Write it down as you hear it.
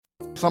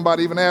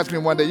Somebody even asked me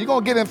one day, you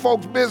going to get in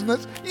folks'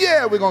 business?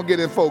 Yeah, we're going to get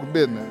in folks'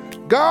 business.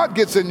 God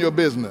gets in your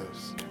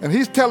business. And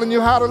he's telling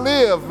you how to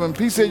live. And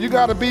he said, you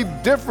got to be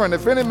different.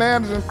 If any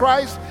man is in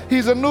Christ,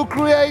 he's a new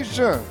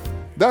creation.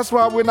 That's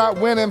why we're not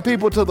winning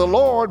people to the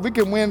Lord. We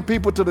can win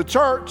people to the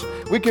church.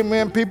 We can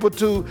win people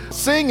to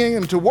singing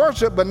and to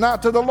worship, but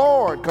not to the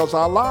Lord, because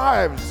our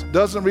lives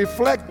doesn't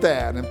reflect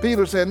that. And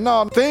Peter said,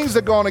 no, things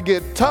are going to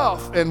get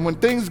tough. And when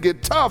things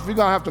get tough, you're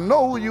going to have to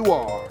know who you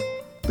are.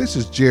 This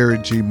is Jerry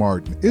G.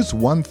 Martin. It's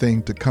one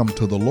thing to come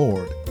to the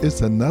Lord.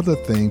 It's another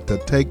thing to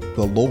take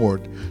the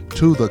Lord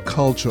to the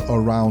culture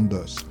around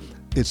us.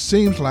 It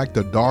seems like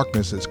the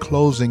darkness is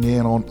closing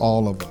in on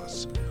all of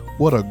us.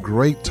 What a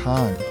great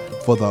time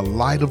for the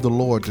light of the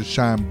Lord to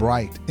shine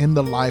bright in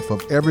the life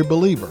of every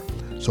believer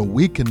so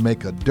we can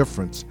make a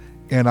difference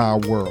in our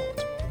world.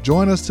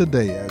 Join us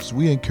today as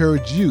we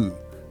encourage you,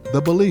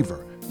 the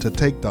believer, to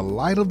take the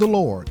light of the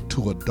Lord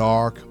to a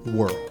dark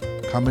world.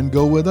 Come and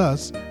go with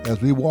us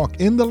as we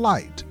walk in the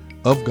light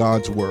of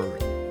God's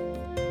Word.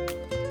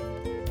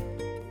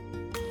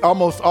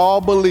 Almost all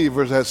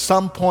believers at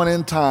some point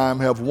in time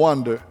have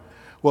wondered,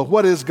 well,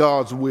 what is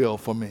God's will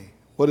for me?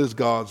 What is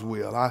God's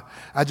will?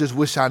 I just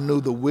wish I knew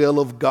the will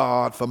of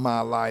God for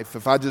my life.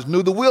 If I just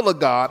knew the will of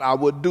God, I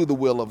would do the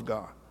will of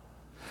God.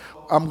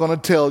 I'm going to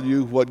tell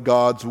you what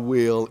God's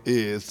will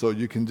is so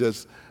you can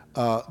just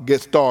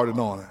get started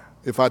on it.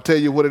 If I tell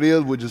you what it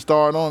is, would you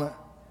start on it?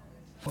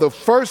 The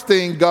first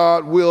thing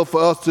God will for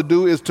us to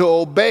do is to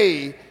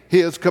obey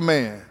his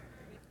command.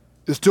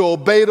 Is to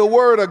obey the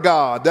word of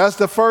God. That's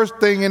the first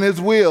thing in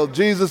his will.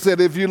 Jesus said,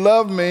 if you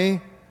love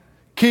me,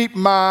 keep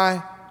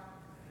my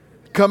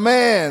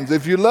commands.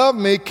 If you love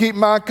me, keep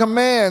my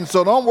commands.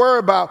 So don't worry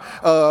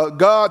about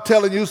God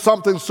telling you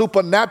something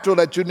supernatural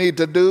that you need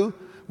to do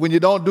when you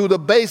don't do the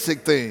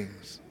basic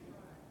things.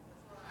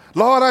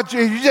 Lord,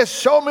 you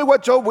just show me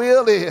what your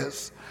will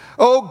is.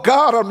 Oh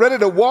God, I'm ready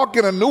to walk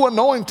in a new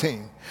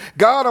anointing.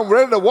 God, I'm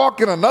ready to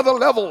walk in another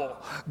level.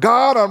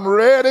 God, I'm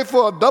ready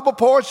for a double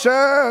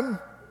portion.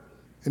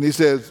 And he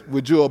says,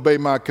 would you obey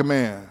my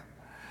command?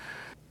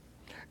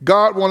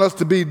 God wants us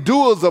to be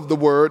doers of the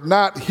word,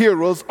 not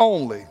hearers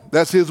only.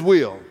 That's his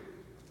will.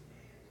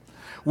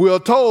 We are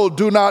told,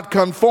 do not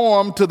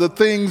conform to the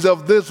things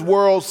of this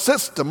world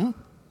system,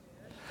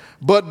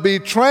 but be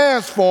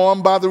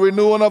transformed by the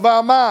renewing of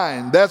our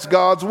mind. That's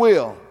God's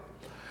will.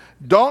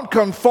 Don't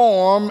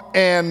conform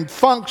and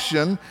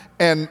function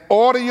and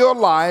order your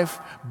life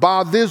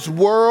by this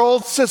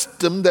world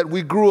system that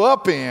we grew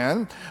up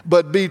in,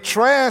 but be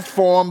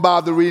transformed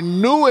by the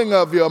renewing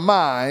of your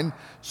mind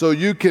so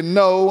you can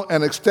know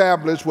and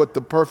establish what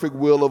the perfect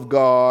will of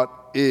God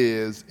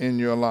is in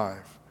your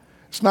life.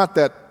 It's not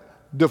that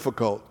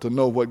difficult to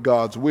know what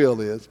God's will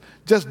is.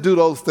 Just do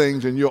those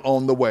things and you're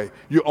on the way.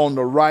 You're on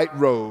the right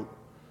road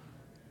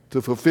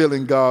to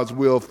fulfilling God's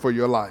will for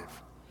your life.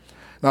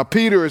 Now,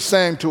 Peter is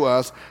saying to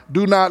us,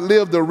 do not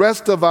live the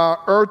rest of our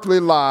earthly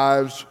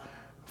lives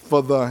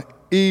for the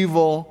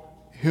evil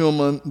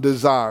human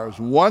desires.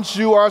 Once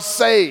you are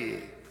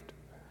saved,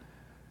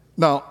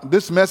 now,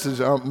 this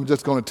message, I'm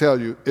just going to tell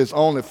you, is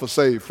only for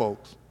saved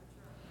folks.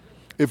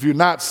 If you're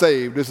not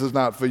saved, this is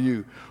not for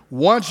you.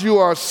 Once you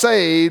are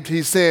saved,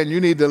 he's saying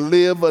you need to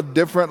live a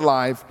different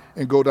life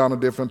and go down a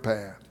different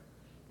path.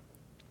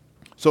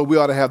 So we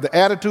ought to have the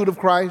attitude of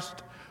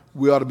Christ.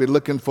 We ought to be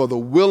looking for the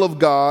will of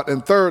God.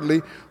 And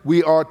thirdly,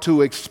 we are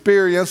to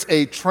experience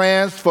a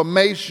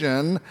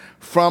transformation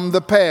from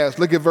the past.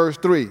 Look at verse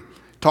 3,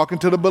 talking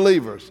to the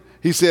believers.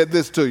 He said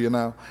this to you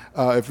now.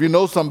 If you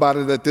know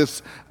somebody that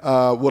this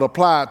would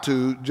apply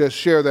to, just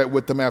share that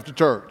with them after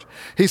church.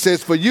 He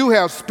says, for you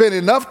have spent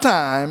enough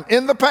time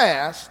in the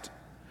past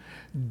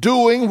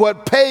doing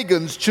what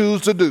pagans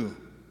choose to do,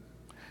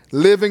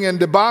 living in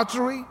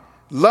debauchery,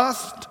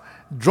 lust,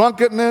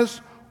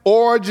 drunkenness,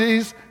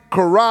 orgies,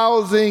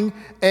 carousing,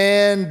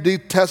 and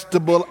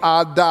detestable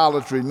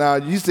idolatry. Now,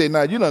 you say,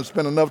 now, you done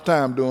spent enough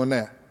time doing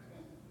that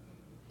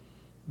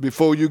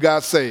before you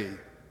got saved.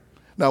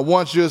 Now,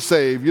 once you're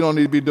saved, you don't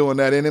need to be doing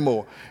that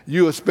anymore.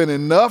 You have spent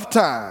enough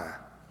time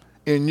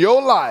in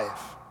your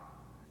life.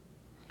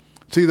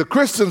 See, the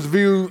Christian's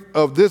view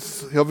of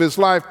his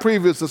life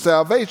previous to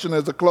salvation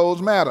is a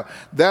closed matter.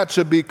 That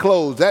should be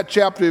closed. That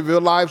chapter of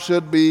your life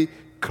should be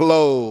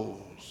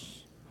closed.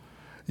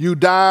 You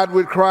died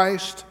with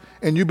Christ,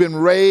 and you've been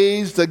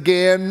raised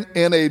again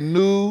in a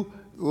new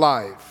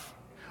life.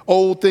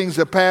 Old things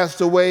have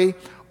passed away.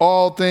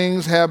 All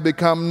things have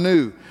become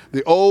new.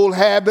 The old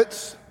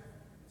habits,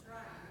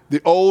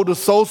 the old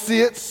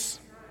associates,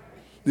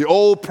 the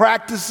old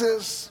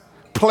practices,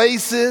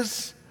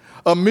 places,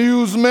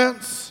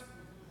 amusements,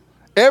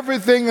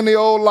 everything in the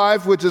old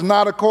life which is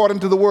not according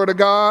to the Word of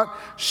God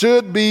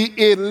should be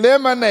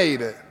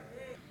eliminated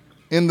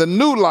in the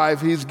new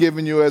life he's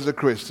given you as a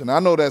Christian. I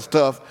know that's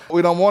tough.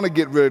 We don't want to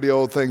get rid of the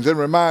old things. It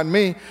reminds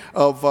me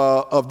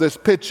of this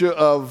picture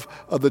of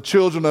the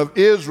children of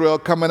Israel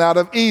coming out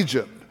of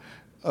Egypt.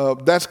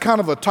 That's kind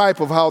of a type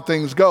of how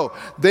things go.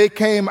 They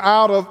came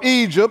out of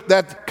Egypt.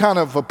 That's kind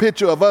of a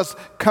picture of us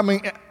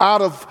coming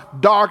out of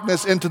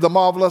darkness into the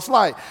marvelous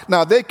light.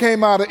 Now, they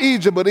came out of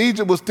Egypt, but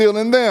Egypt was still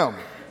in them.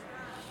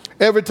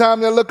 Every time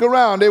they look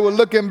around, they were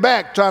looking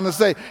back, trying to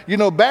say,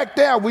 back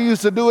there we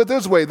used to do it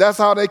this way. That's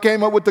how they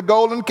came up with the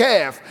golden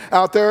calf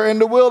out there in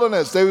the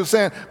wilderness. They were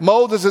saying,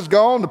 Moses is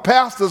gone, the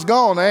pastor's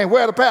gone.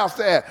 Where the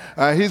pastor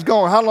at? He's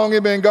gone. How long he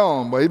been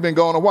gone? Well, he's been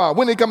gone a while.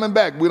 When he coming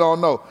back? We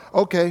don't know.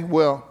 Okay,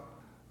 well,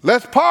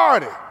 let's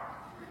party.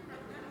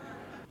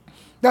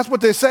 That's what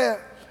they said.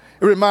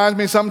 It reminds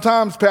me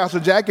sometimes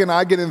Pastor Jackie and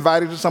I get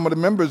invited to some of the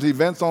members'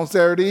 events on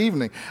Saturday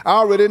evening. I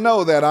already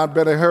know that I'd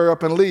better hurry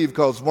up and leave,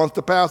 because once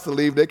the pastor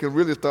leaves, they can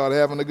really start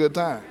having a good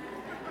time.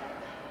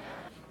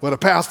 Well, the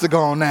pastor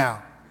gone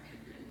now.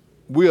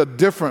 We are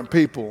different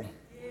people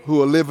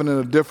who are living in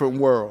a different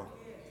world.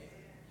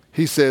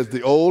 He says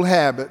the old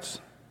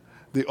habits,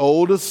 the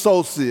old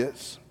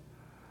associates.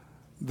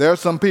 There are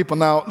some people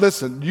now,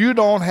 listen, you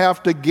don't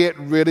have to get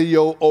rid of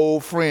your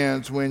old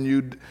friends when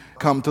you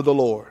come to the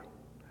Lord.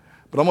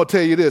 But I'm going to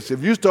tell you this,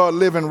 if you start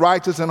living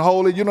righteous and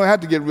holy, you don't have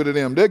to get rid of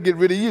them. They'll get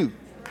rid of you.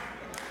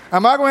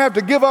 Am I going to have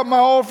to give up my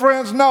old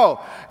friends? No.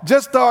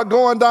 Just start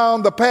going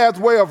down the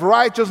pathway of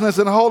righteousness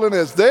and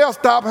holiness. They'll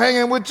stop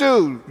hanging with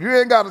you. You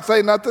ain't got to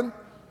say nothing.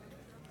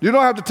 You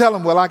don't have to tell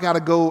them, well, I got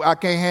to go. I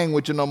can't hang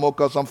with you no more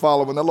because I'm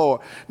following the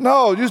Lord.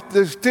 No, you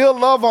still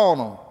love on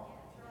them.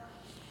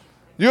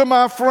 You're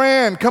my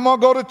friend. Come on,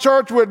 go to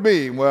church with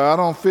me. Well, I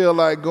don't feel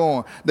like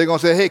going. They're going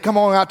to say, hey, come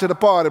on out to the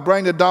party.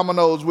 Bring the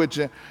dominoes with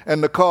you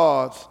and the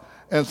cards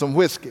and some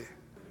whiskey.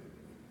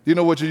 You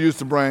know what you used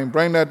to bring?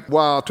 Bring that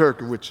wild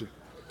turkey with you.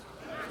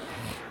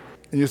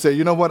 And you say,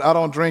 you know what? I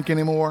don't drink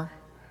anymore.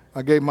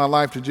 I gave my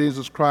life to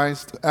Jesus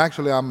Christ.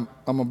 Actually, I'm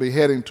going to be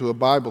heading to a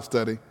Bible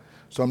study,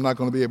 so I'm not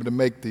going to be able to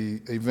make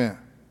the event.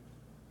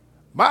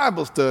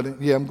 Bible study?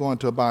 Yeah, I'm going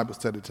to a Bible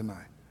study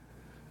tonight.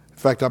 In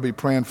fact, I'll be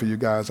praying for you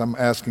guys. I'm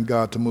asking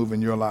God to move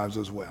in your lives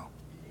as well.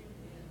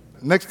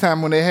 Next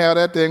time when they have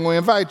that, they ain't going to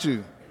invite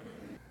you.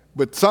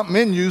 But something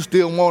in you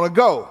still want to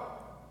go.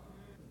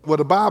 Well,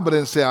 the Bible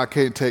didn't say I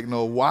can't take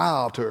no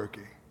wild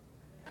turkey.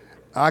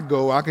 I ain't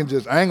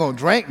going to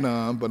drink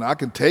none, but I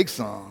can take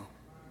some.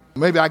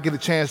 Maybe I get a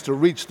chance to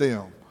reach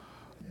them,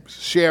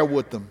 share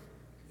with them.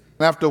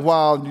 After a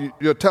while,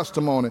 your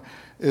testimony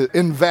is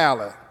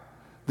invalid.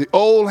 The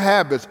old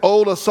habits,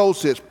 old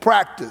associates,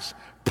 practice,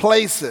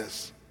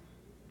 places,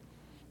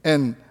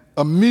 and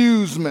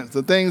amusements,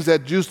 the things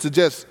that used to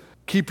just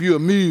keep you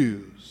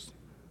amused.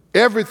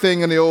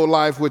 Everything in the old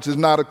life which is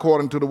not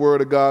according to the word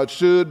of God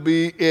should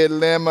be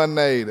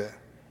eliminated.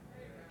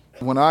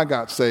 When I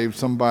got saved,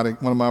 one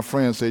of my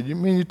friends said,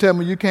 you tell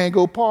me you can't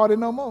go party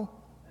no more?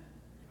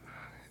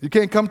 You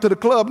can't come to the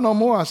club no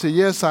more? I said,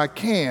 yes, I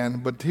can,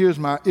 but here's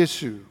my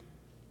issue.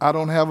 I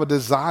don't have a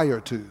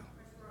desire to.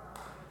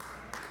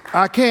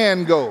 I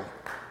can go,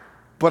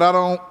 but I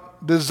don't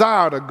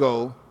desire to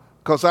go,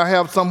 because I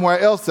have somewhere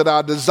else that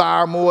I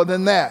desire more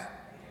than that.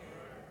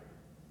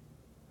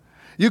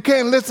 You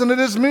can't listen to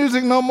this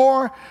music no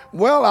more?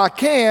 Well, I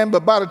can,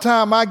 but by the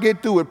time I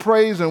get through with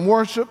praise and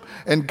worship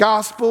and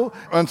gospel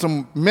and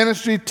some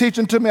ministry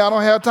teaching to me, I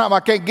don't have time. I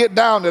can't get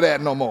down to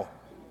that no more.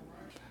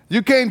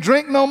 You can't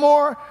drink no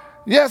more?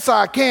 Yes,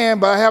 I can,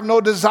 but I have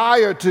no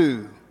desire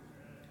to.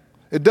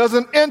 It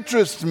doesn't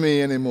interest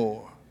me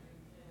anymore.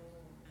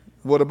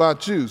 What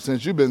about you,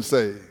 since you've been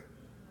saved?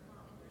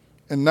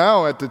 And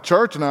now at the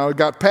church we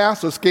got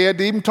pastors scared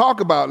to even talk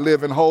about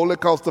living holy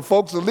because the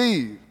folks will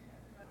leave.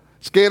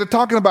 Scared of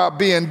talking about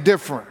being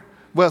different.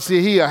 Well,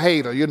 see, he a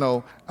hater,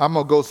 I'm going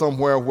to go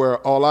somewhere where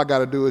all I got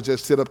to do is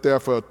just sit up there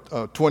for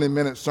a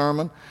 20-minute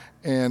sermon,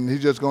 and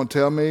he's just going to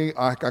tell me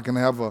I can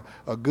have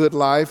a good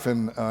life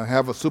and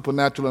have a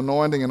supernatural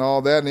anointing and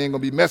all that, and he ain't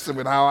going to be messing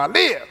with how I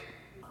live.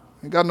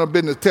 Ain't got no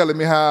business telling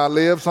me how I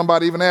live.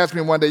 Somebody even asked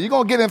me one day, you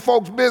going to get in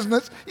folks'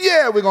 business?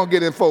 Yeah, we're going to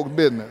get in folks'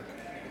 business.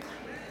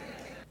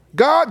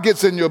 God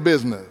gets in your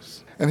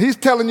business, and he's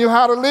telling you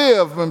how to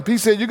live. And he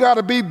said, you got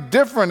to be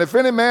different. If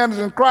any man is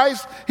in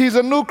Christ, he's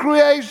a new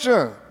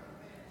creation.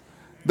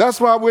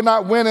 That's why we're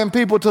not winning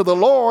people to the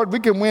Lord.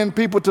 We can win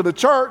people to the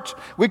church.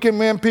 We can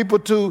win people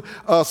to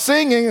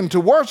singing and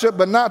to worship,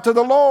 but not to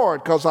the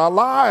Lord, because our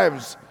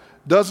lives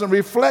doesn't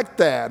reflect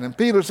that. And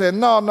Peter said,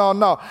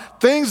 no.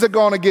 Things are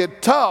going to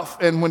get tough,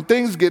 and when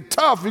things get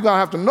tough, you're going to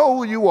have to know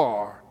who you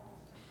are.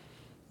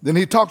 Then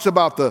he talks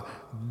about the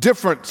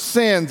different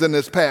sins in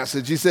this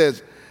passage. He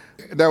says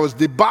there was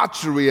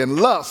debauchery and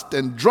lust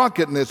and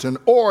drunkenness and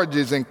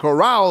orgies and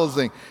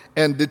carousing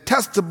and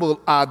detestable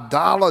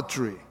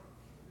idolatry.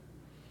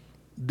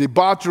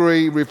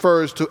 Debauchery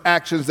refers to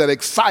actions that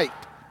excite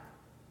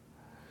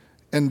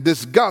and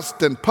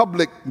disgust and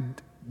public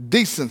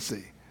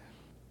decency.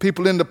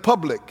 People in the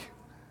public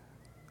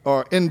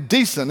are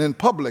indecent in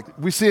public.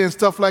 We seeing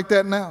stuff like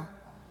that now.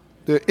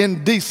 They're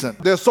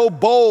indecent. They're so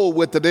bold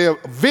with it. They'll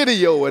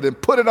video it and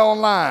put it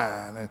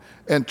online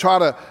and try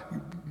to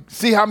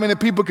see how many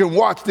people can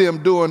watch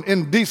them doing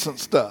indecent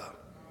stuff.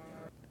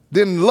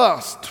 Then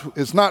lust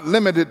is not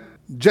limited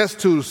just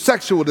to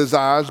sexual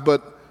desires,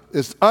 but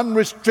It's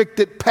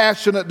unrestricted,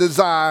 passionate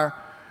desire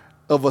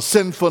of a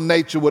sinful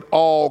nature with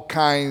all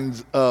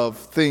kinds of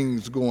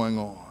things going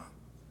on.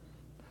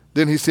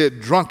 Then he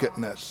said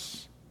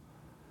drunkenness.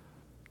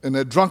 And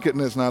that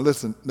drunkenness, now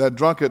listen, that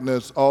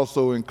drunkenness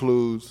also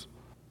includes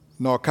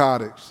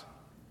narcotics.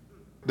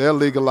 They're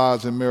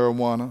legalizing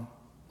marijuana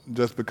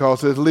just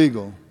because it's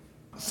legal.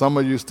 Some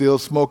of you still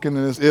smoking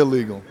and it's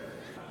illegal.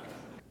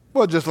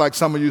 Well, just like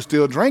some of you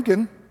still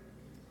drinking.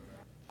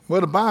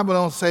 Well, the Bible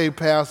don't say,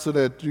 Pastor,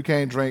 that you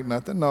can't drink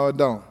nothing. No, it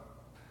don't.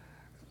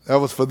 That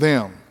was for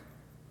them.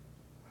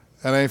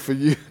 That ain't for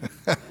you.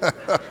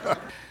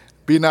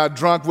 Be not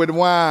drunk with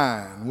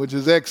wine, which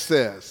is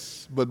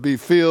excess, but be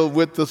filled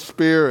with the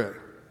Spirit.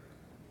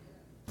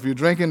 If you're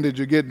drinking, did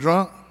you get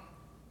drunk?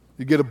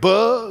 You get a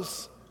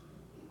buzz?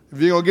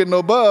 If you don't get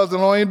no buzz, then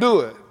don't even do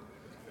it.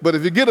 But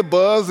if you get a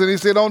buzz, then he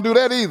said don't do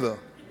that either.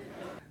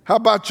 How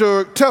about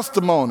your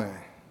testimony?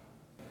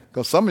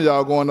 Because some of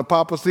y'all going to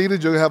Papa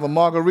Cedars, you'll have a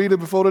margarita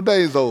before the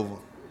day's over.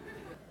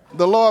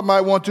 The Lord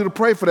might want you to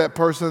pray for that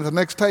person at the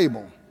next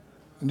table.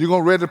 And you're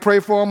going to ready to pray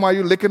for him while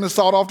you're licking the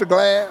salt off the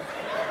glass?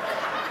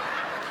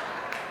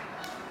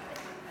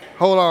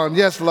 Hold on.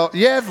 Yes, Lord.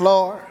 Yes,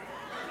 Lord.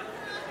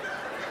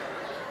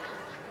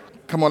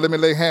 Come on, let me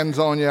lay hands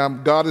on you.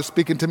 God is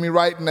speaking to me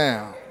right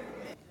now.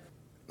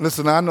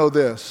 Listen, I know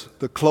this.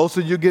 The closer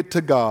you get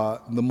to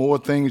God, the more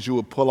things you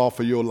will pull off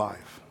of your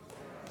life.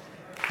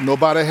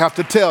 Nobody have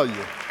to tell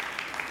you.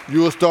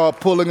 You will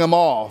start pulling them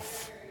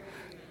off.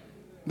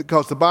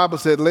 Because the Bible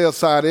said, lay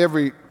aside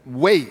every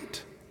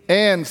weight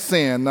and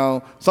sin.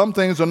 Now, some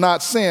things are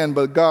not sin,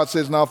 but God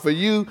says, now for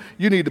you,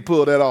 you need to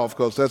pull that off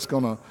because that's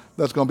gonna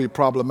be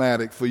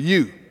problematic for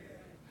you.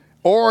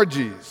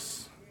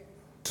 Orgies,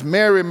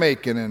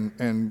 merrymaking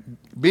and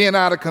being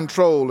out of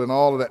control and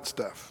all of that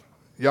stuff.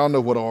 Y'all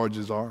know what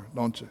orgies are,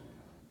 don't you?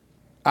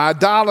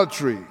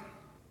 Idolatry.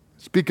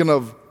 Speaking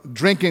of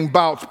drinking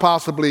bouts,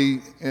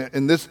 possibly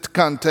in this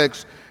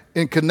context,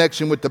 in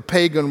connection with the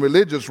pagan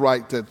religious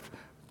rite that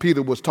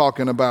Peter was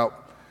talking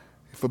about,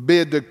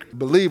 forbid the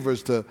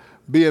believers to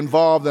be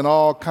involved in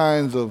all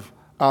kinds of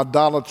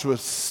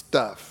idolatrous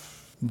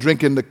stuff,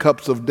 drinking the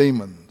cups of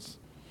demons.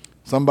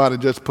 Somebody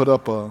just put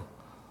up a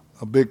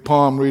big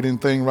palm reading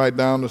thing right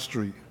down the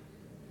street.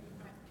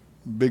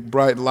 Big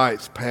bright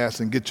lights pass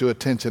and get your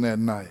attention at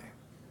night.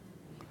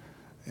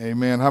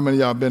 Amen. How many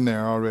of y'all been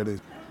there already?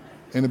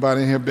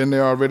 Anybody in here been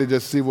there already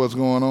just see what's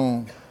going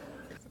on?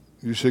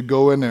 You should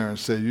go in there and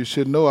say, you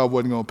should know I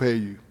wasn't going to pay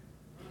you.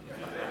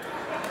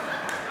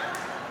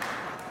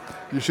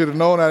 You should have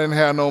known I didn't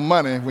have no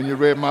money when you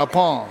read my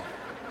palm.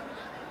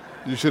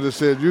 You should have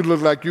said, you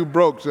look like you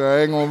broke, so I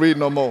ain't going to read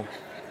no more.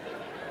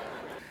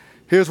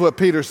 Here's what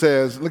Peter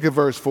says. Look at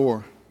verse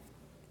 4.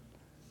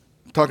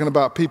 Talking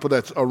about people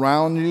that's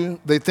around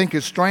you. They think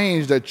it's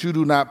strange that you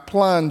do not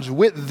plunge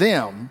with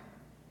them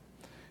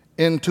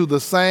into the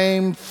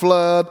same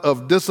flood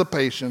of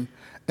dissipation,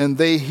 and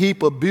they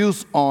heap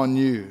abuse on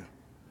you.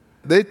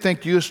 They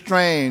think you're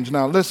strange.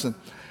 Now listen,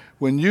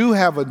 when you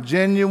have a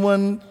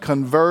genuine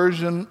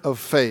conversion of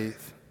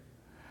faith,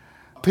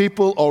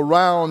 people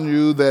around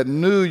you that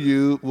knew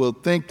you will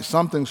think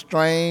something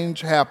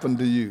strange happened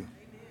to you.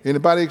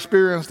 Anybody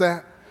experience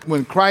that?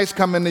 When Christ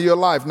come into your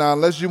life, now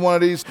unless you're one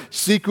of these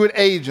secret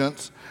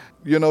agents,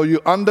 you're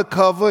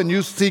undercover and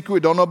you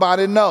secret, don't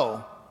nobody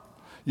know.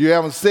 You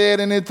haven't said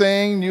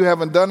anything, you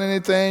haven't done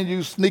anything,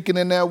 you sneaking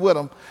in there with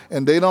them,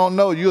 and they don't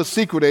know. You're a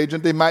secret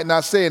agent, they might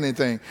not say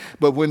anything.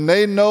 But when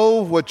they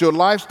know what your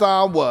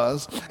lifestyle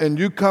was, and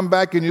you come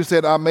back and you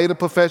said, I made a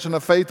profession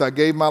of faith, I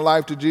gave my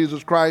life to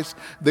Jesus Christ,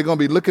 they're going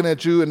to be looking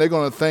at you and they're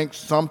going to think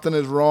something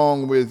is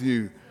wrong with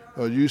you.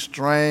 Are you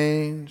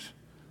strange?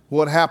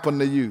 What happened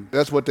to you?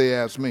 That's what they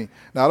asked me.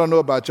 Now, I don't know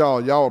about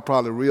y'all. Y'all were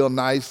probably real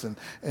nice,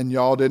 and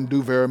y'all didn't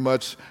do very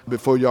much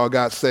before y'all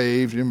got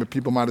saved.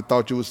 People might have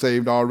thought you were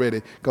saved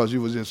already because you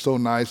was just so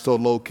nice, so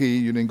low-key.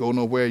 You didn't go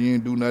nowhere. You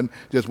didn't do nothing.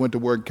 Just went to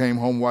work, came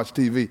home, watched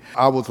TV.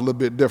 I was a little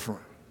bit different.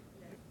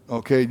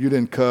 Okay, you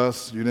didn't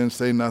cuss. You didn't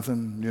say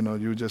nothing.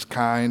 You were just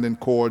kind and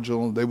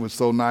cordial. They were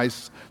so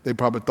nice, they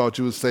probably thought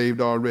you were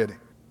saved already.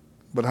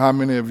 But how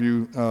many of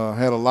you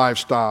had a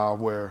lifestyle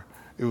where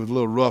it was a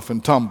little rough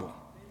and tumble?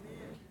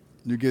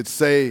 You get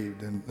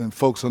saved, and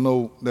folks will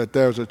know that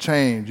there's a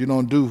change. You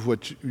don't do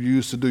what you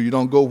used to do. You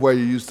don't go where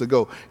you used to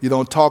go. You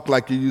don't talk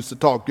like you used to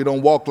talk. You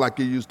don't walk like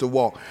you used to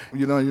walk.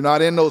 You're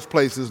not in those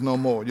places no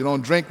more. You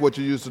don't drink what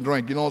you used to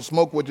drink. You don't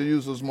smoke what you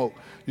used to smoke.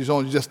 You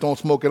just don't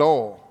smoke at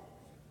all.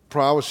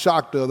 I was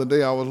shocked the other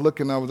day. I was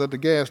at the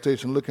gas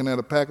station looking at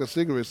a pack of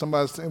cigarettes.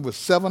 Somebody said it was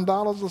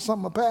 $7 or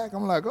something a pack.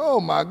 I'm like, oh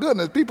my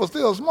goodness, people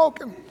still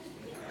smoking.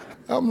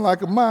 I'm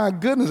like, my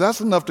goodness,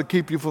 that's enough to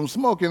keep you from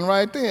smoking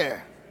right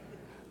there.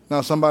 Now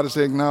somebody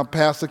said, now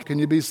Pastor, can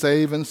you be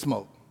saved and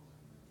smoke?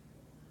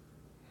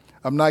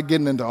 I'm not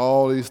getting into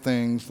all these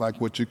things like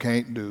what you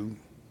can't do.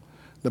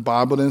 The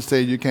Bible didn't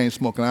say you can't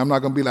smoke. And I'm not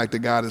going to be like the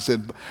guy that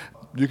said,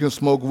 you can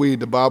smoke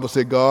weed. The Bible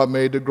said God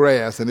made the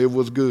grass and it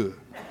was good.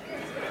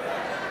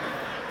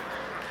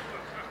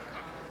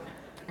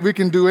 We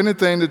can do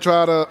anything to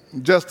try to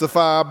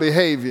justify our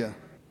behavior.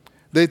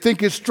 They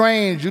think it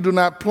strange you do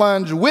not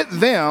plunge with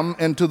them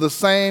into the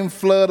same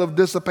flood of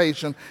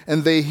dissipation,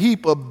 and they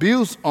heap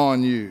abuse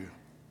on you.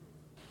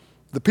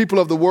 The people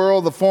of the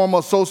world, the former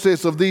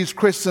associates of these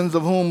Christians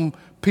of whom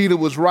Peter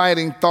was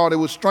writing, thought it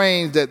was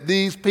strange that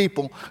these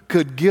people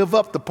could give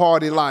up the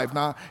party life.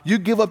 Now, you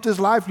give up this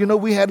life, you know,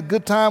 we had a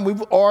good time, we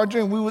were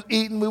arguing, we were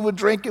eating, we were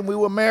drinking, we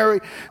were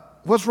married.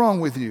 What's wrong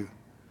with you?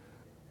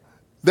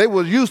 They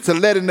were used to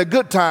letting the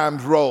good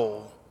times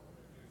roll.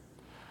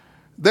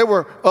 They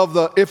were of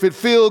the if it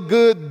feel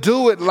good,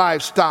 do it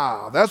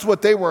lifestyle. That's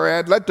what they were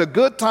at. Let the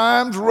good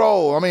times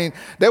roll. I mean,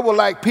 they were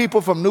like people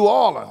from New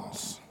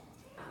Orleans.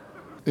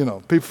 You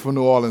know, people from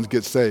New Orleans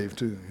get saved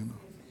too. You know.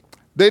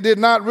 They did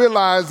not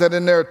realize that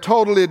in their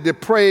totally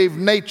depraved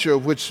nature,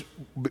 which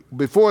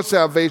before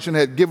salvation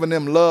had given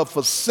them love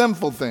for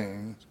sinful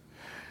things,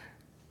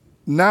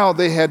 now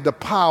they had the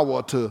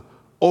power to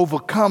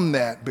overcome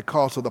that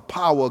because of the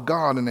power of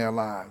God in their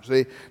lives.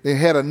 They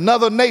had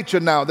another nature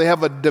now. They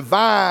have a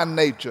divine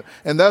nature.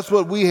 And that's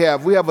what we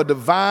have. We have a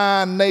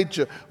divine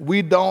nature.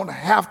 We don't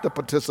have to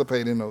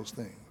participate in those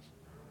things.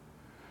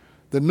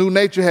 The new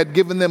nature had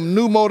given them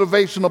new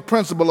motivational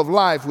principle of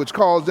life, which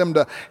caused them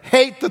to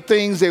hate the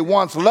things they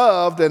once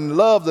loved and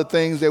love the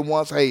things they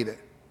once hated.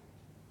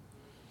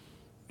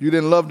 You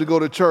didn't love to go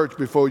to church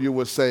before you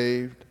were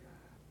saved.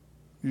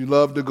 You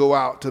loved to go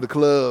out to the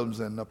clubs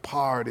and the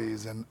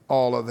parties and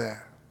all of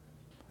that.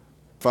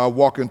 If I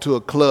walk into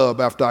a club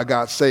after I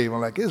got saved, I'm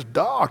like, it's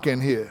dark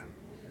in here.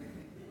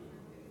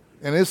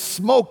 And it's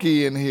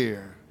smoky in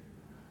here.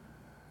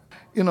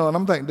 You know, and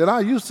I'm thinking, did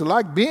I used to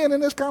like being in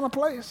this kind of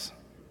place?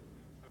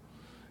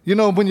 You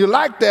know, when you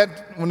like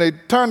that, when they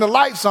turn the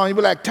lights on, you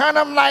be like, turn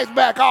them lights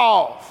back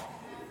off.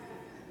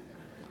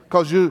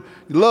 Because you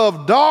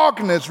love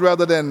darkness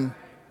rather than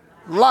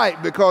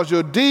light, because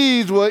your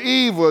deeds were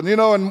evil. You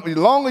know, and the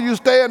longer you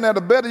stay in there,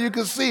 the better you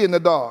can see in the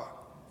dark.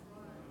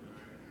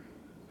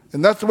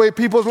 And that's the way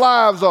people's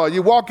lives are.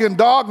 You walk in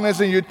darkness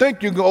and you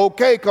think you're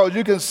okay because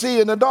you can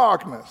see in the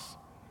darkness.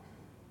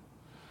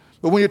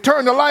 But when you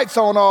turn the lights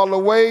on all the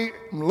way,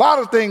 a lot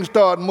of things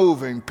start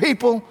moving.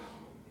 People,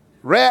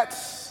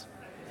 rats,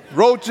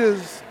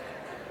 roaches.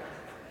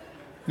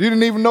 You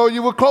didn't even know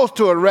you were close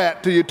to a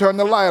rat till you turned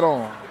the light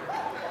on.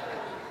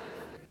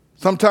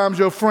 Sometimes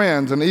your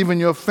friends and even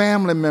your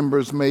family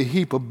members may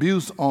heap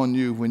abuse on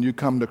you when you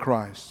come to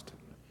Christ.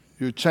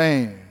 You're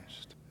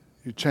changed.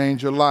 You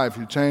change your life.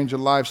 You change your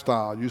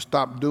lifestyle. You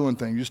stop doing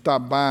things. You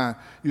stop buying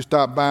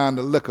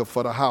the liquor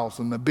for the house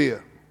and the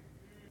beer.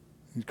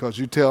 Because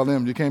you tell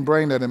them, you can't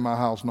bring that in my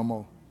house no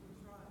more.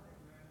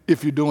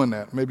 If you're doing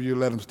that, maybe you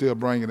let them still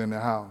bring it in their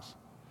house.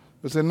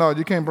 But say, no,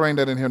 you can't bring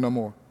that in here no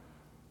more.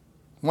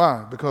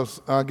 Why?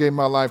 Because I gave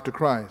my life to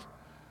Christ.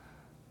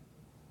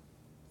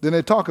 Then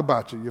they talk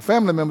about you. Your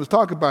family members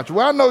talk about you.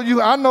 Well, I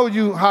know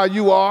you how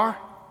you are.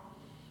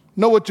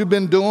 Know what you've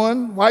been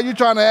doing. Why are you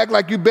trying to act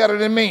like you're better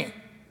than me?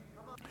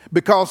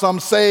 Because I'm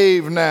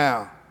saved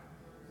now.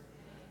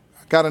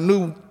 I got a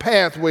new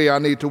pathway I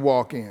need to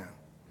walk in.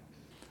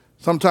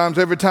 Sometimes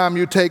every time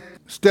you take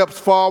steps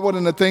forward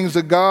in the things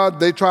of God,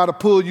 they try to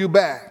pull you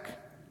back.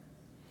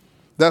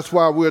 That's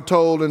why we're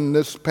told in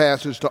this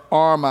passage to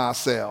arm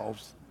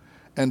ourselves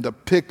and to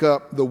pick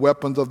up the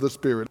weapons of the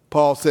Spirit.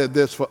 Paul said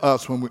this for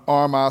us: when we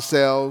arm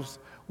ourselves,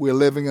 we're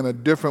living in a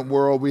different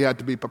world. We have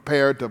to be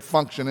prepared to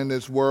function in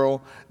this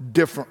world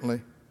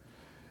differently.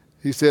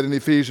 He said in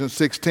Ephesians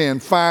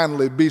 6:10,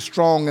 finally, be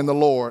strong in the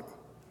Lord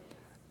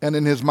and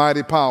in his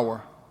mighty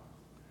power.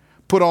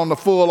 Put on the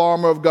full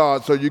armor of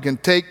God so you can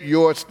take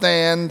your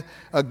stand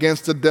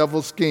against the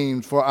devil's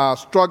schemes. For our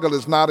struggle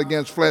is not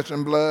against flesh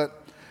and blood,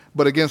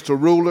 but against the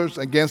rulers,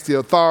 against the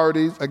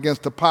authorities,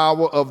 against the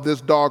power of this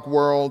dark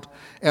world,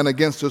 and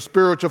against the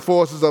spiritual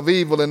forces of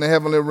evil in the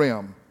heavenly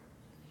realm.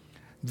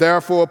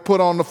 Therefore, put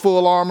on the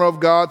full armor of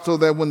God so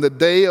that when the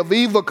day of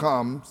evil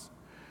comes,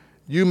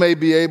 you may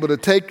be able to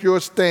take your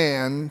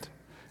stand,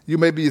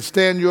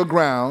 stand your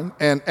ground,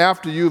 and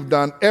after you've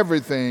done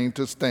everything,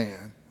 to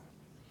stand.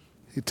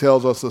 He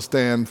tells us to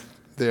stand,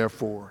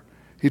 therefore.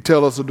 He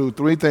tells us to do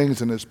three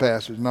things in this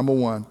passage. Number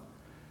one,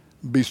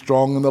 be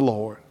strong in the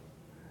Lord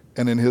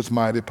and in his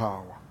mighty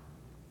power.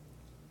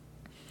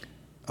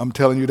 I'm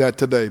telling you that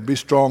today. Be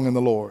strong in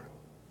the Lord.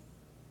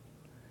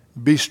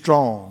 Be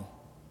strong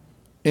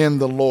in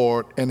the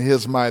Lord and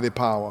his mighty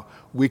power.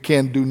 We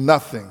can do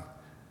nothing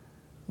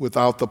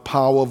without the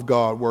power of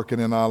God working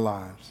in our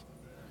lives.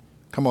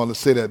 Come on, let's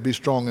say that. Be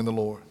strong in the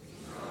Lord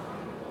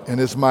and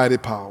his mighty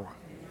power.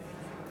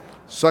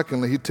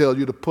 Secondly, he tells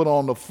you to put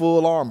on the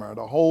full armor,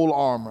 the whole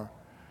armor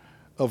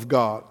of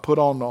God. Put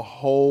on the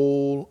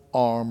whole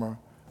armor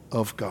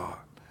of God.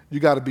 You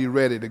got to be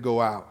ready to go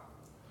out.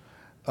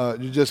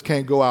 You just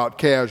can't go out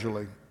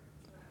casually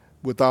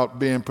without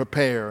being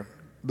prepared.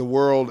 The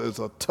world is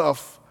a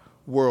tough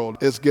world.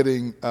 It's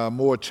getting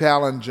more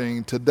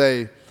challenging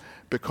today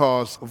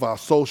because of our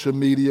social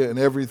media and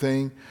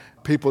everything.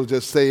 People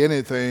just say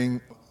anything.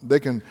 They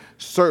can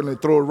certainly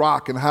throw a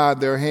rock and hide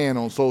their hand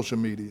on social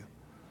media.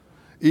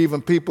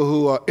 Even people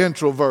who are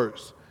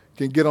introverts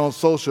can get on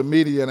social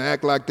media and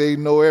act like they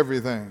know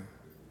everything.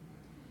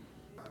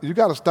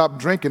 to stop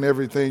drinking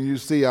everything you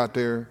see out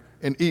there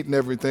and eating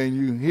everything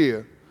you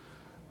hear.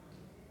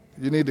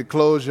 You need to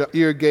close your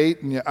ear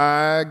gate and your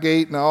eye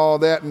gate and all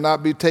that and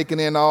not be taking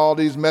in all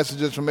these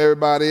messages from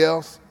everybody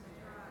else.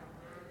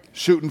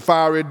 Shooting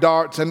fiery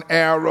darts and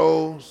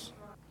arrows.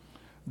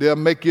 They'll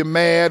make you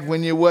mad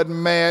when you wasn't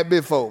mad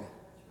before.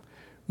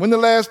 When the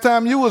last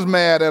time you was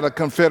mad at a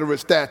Confederate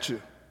statue?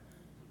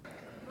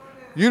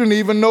 You didn't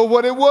even know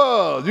what it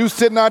was. You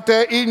sitting out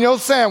there eating your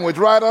sandwich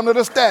right under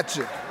the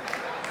statue.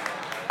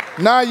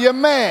 Now you're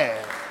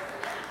mad.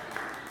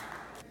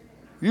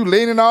 You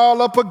leaning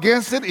all up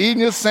against it, eating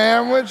your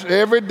sandwich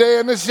every day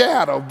in the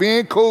shadow,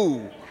 being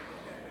cool.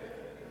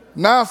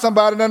 Now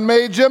somebody done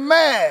made you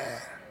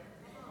mad.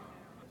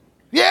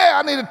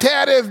 Yeah, I need to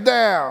tear this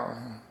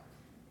down.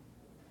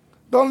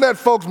 Don't let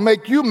folks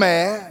make you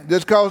mad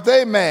just because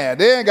they mad.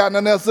 They ain't got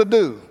nothing else to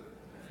do.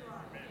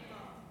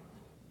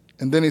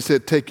 And then he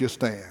said, take your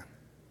stand.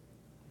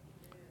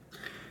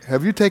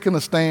 Have you taken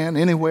a stand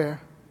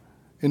anywhere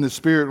in the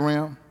spirit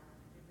realm?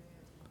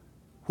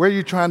 Where are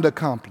you trying to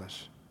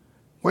accomplish?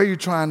 Where are you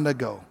trying to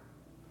go?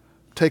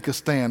 Take a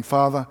stand.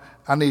 Father,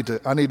 I need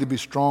to be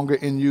stronger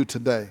in you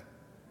today.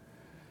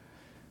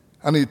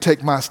 I need to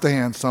take my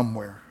stand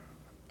somewhere.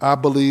 I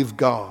believe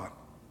God.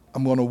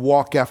 I'm going to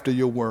walk after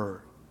your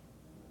word.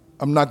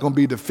 I'm not going to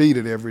be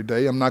defeated every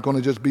day. I'm not going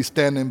to just be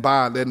standing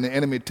by letting the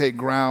enemy take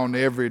ground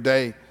every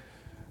day.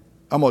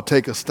 I'm going to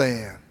take a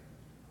stand.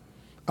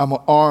 I'm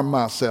going to arm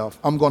myself.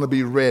 I'm going to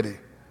be ready.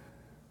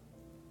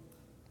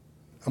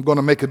 I'm going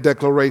to make a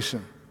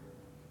declaration.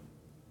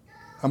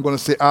 I'm going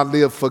to say, I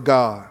live for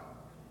God.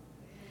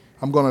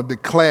 I'm going to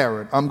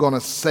declare it. I'm going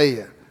to say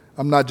it.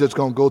 I'm not just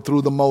going to go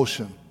through the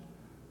motion.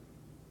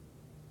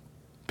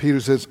 Peter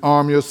says,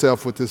 arm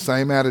yourself with the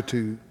same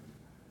attitude.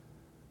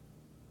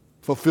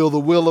 Fulfill the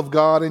will of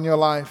God in your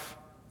life.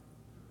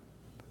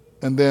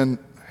 And then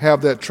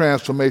have that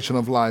transformation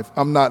of life.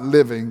 I'm not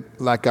living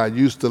like I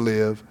used to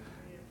live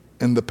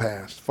in the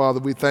past. Father,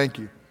 we thank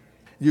you.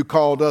 You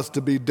called us to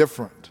be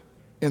different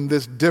in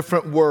this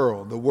different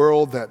world, the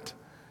world that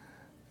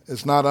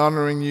is not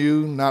honoring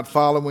you, not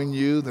following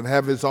you, that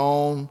have its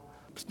own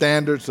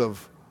standards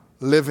of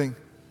living.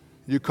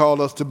 You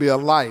called us to be a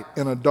light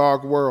in a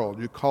dark world.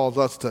 You called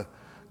us to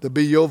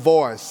be your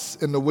voice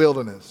in the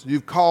wilderness.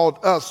 You've called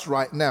us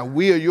right now.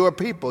 We are your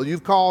people.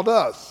 You've called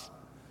us.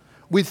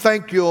 We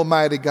thank you,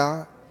 Almighty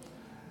God,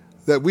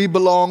 that we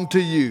belong to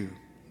you.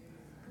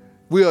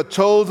 We are a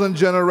chosen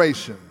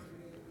generation,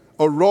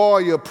 a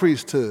royal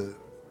priesthood,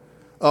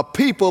 a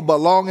people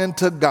belonging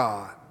to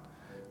God.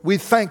 We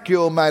thank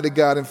you, Almighty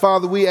God. And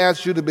Father, we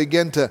ask you to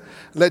begin to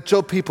let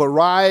your people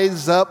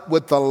rise up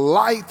with the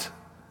light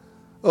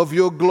of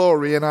your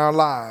glory in our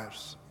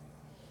lives.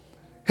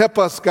 Help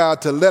us,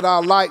 God, to let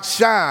our light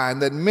shine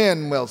that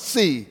men will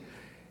see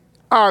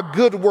our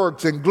good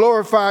works and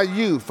glorify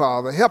you,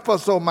 Father. Help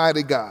us,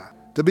 Almighty God,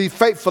 to be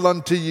faithful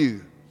unto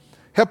you.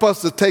 Help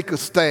us to take a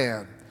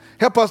stand.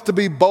 Help us to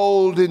be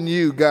bold in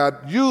you,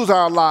 God. Use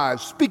our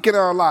lives. Speak in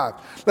our lives.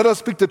 Let us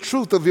speak the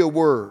truth of your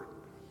word.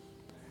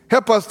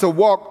 Help us to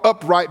walk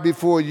upright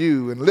before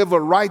you and live a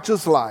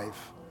righteous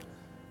life.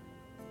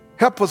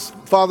 Help us,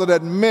 Father,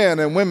 that men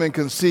and women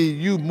can see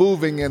you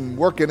moving and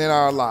working in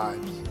our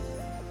lives.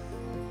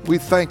 We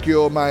thank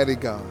you, Almighty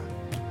God.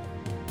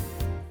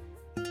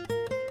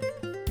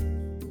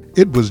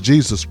 It was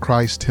Jesus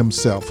Christ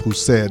himself who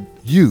said,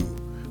 "You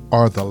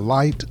are the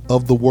light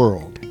of the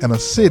world, and a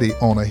city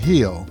on a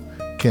hill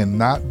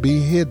cannot be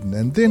hidden."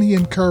 And then he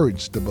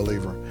encouraged the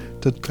believer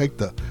to take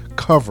the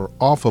cover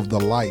off of the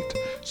light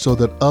so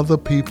that other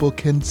people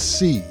can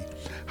see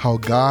how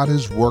God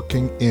is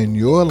working in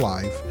your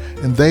life,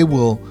 and they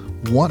will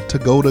want to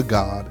go to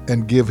God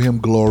and give him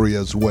glory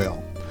as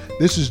well.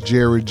 This is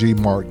Jerry G.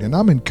 Martin, and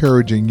I'm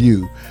encouraging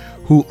you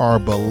who are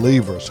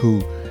believers,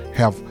 who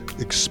have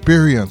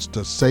experienced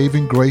the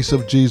saving grace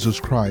of Jesus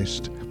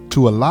Christ,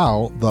 to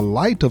allow the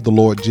light of the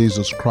Lord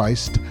Jesus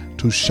Christ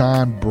to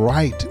shine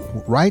bright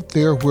right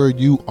there where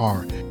you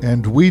are.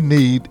 And we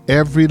need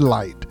every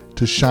light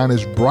to shine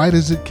as bright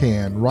as it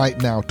can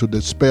right now to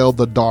dispel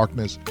the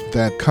darkness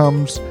that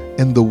comes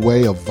in the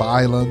way of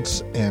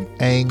violence and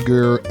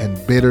anger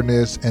and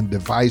bitterness and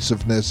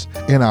divisiveness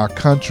in our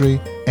country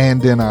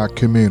and in our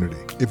community.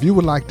 If you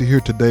would like to hear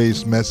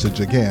today's message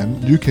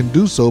again, you can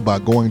do so by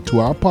going to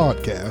our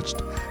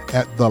podcast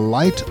at The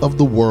Light of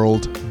the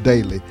World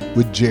Daily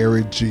with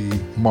Jerry G.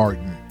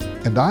 Martin.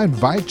 And I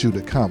invite you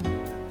to come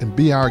and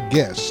be our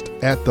guest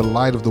at the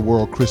Light of the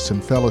World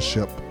Christian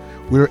Fellowship.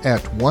 We're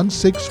at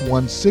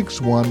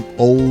 16161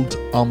 Old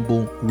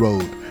Humble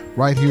Road,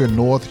 right here in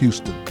North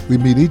Houston. We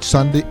meet each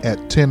Sunday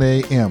at 10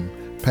 a.m.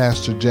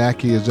 Pastor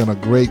Jackie is in a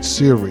great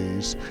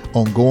series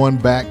on going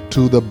back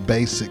to the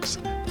basics.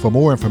 For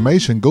more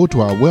information, go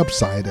to our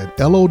website at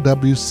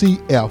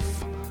lowcf.org.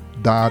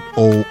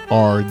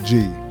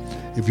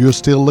 If you're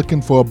still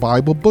looking for a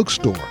Bible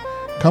bookstore,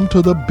 come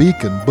to the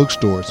Beacon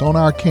Bookstores on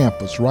our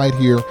campus right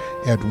here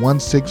at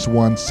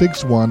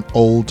 16161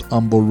 Old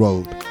Humble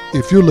Road.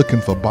 If you're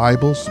looking for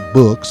Bibles,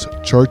 books,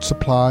 church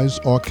supplies,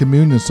 or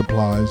communion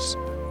supplies,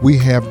 We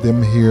have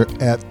them here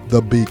at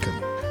The Beacon.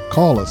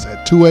 Call us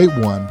at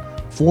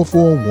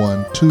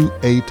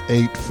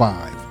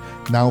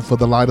 281-441-2885. Now for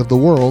the light of the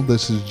world,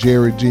 this is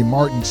Jerry G.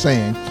 Martin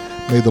saying,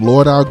 may the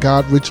Lord our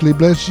God richly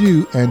bless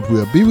you, and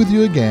we'll be with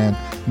you again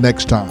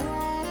next time.